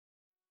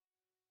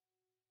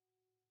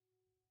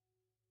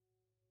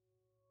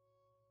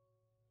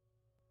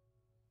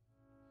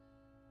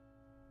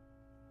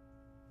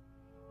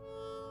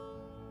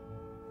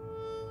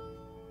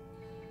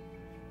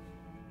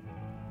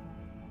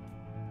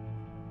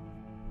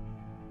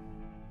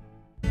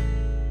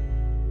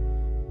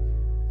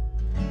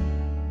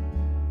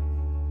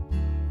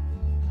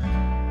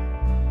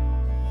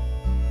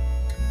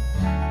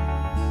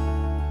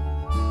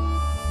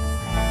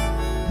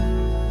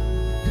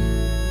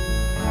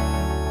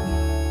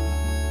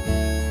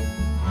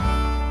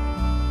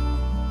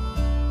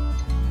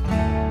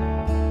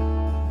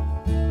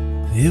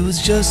It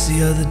was just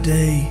the other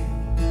day,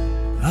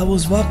 I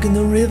was walking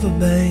the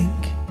riverbank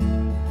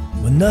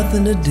with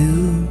nothing to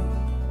do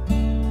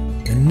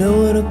and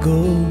nowhere to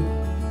go,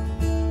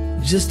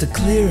 just a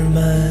clearer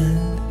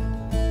mind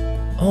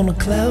on a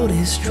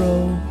cloudy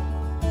stroll,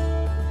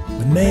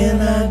 with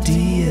man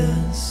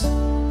ideas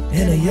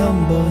and a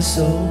young boy's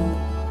soul.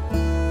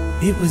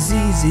 It was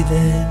easy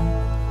then,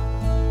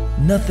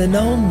 nothing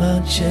on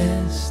my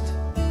chest,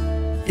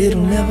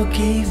 it'll never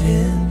cave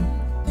in,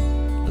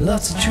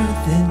 lots of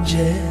truth in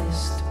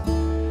jest.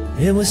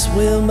 And we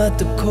swim at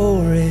the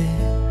quarry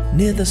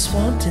near the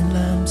Swanton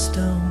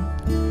limestone,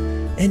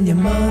 and your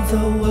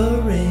mother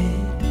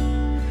worried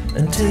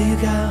until you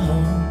got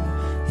home.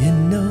 You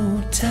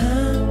know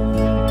time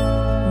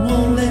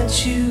won't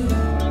let you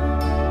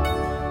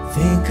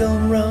think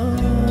I'm wrong,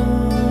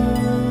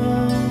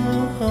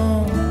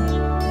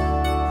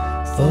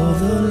 for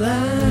the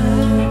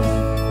life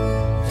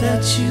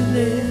that you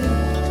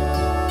lived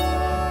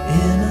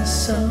in a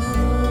song.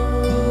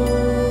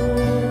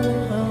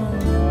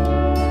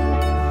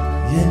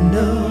 You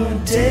know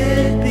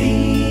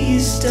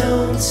deadbeats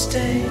don't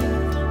stay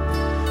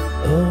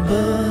or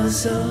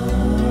buzz off,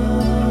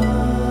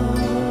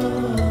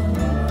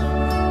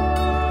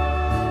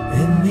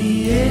 and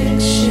the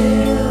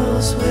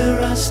eggshells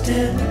where I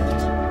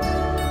stepped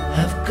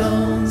have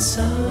gone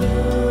soft.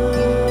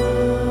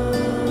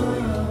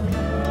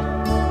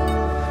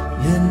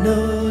 You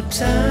know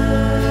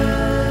time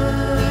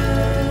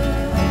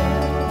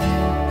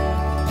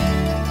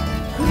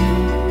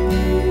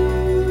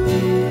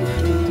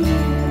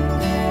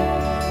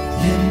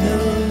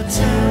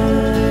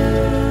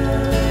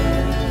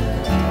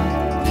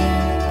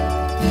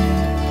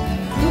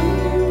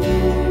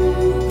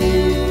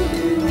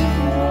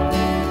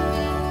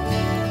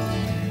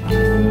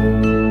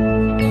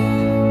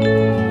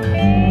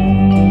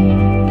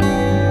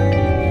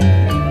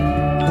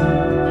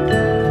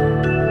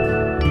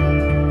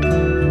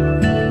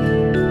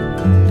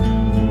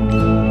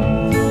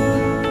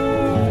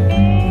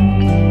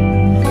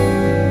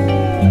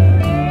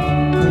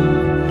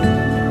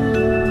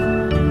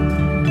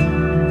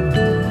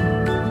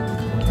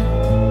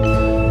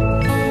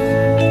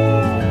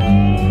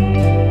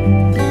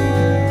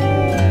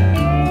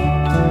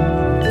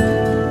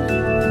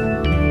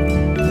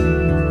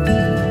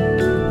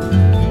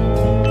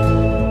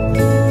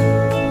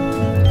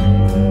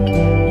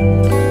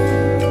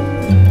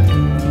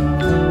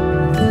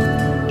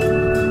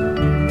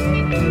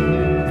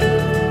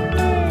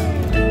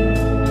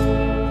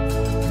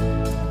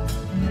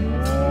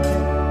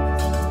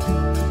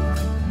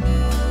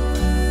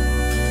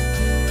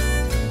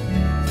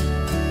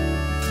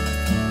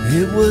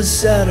It was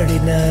Saturday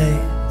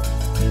night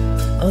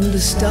under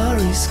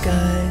starry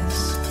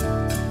skies,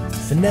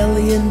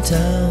 finale in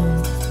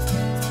town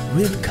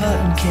with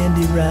cotton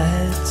candy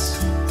rides.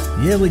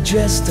 Yeah, we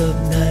dressed up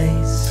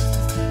nice,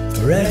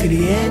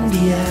 Raggedy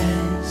Andy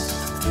eyes,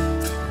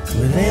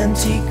 with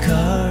antique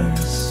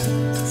cars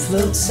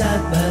float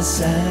side by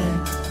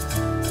side.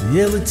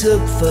 Yeah, we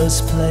took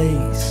first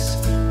place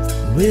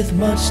with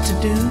much to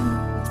do.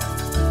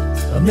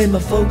 I made my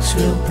folks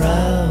real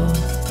proud,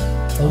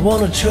 I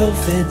won a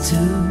trophy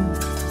too.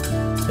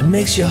 It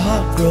makes your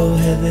heart grow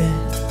heavy,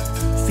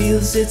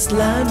 feels it's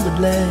lined with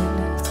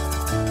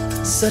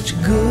lead. Such a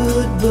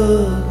good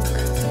book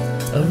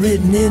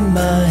written in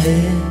my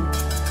head.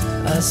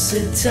 I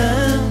said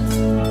time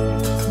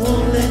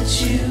won't let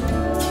you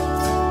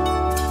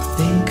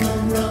think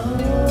I'm wrong,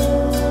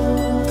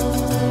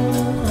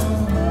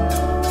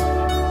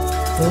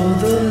 for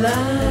the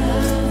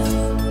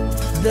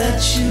life that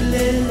you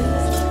lived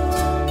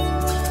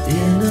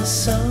in a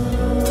song.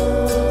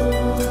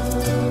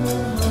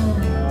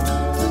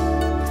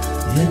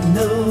 You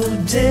know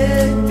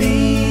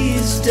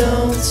deadbeats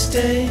don't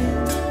stay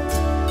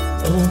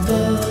or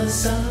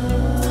buzz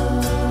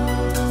off,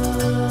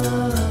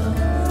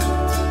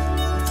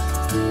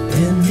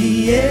 and the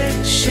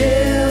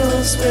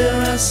eggshells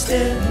where I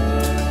stand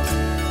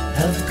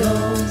have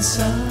gone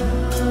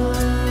soft.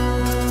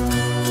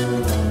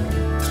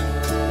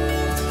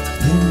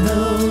 You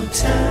know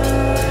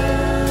time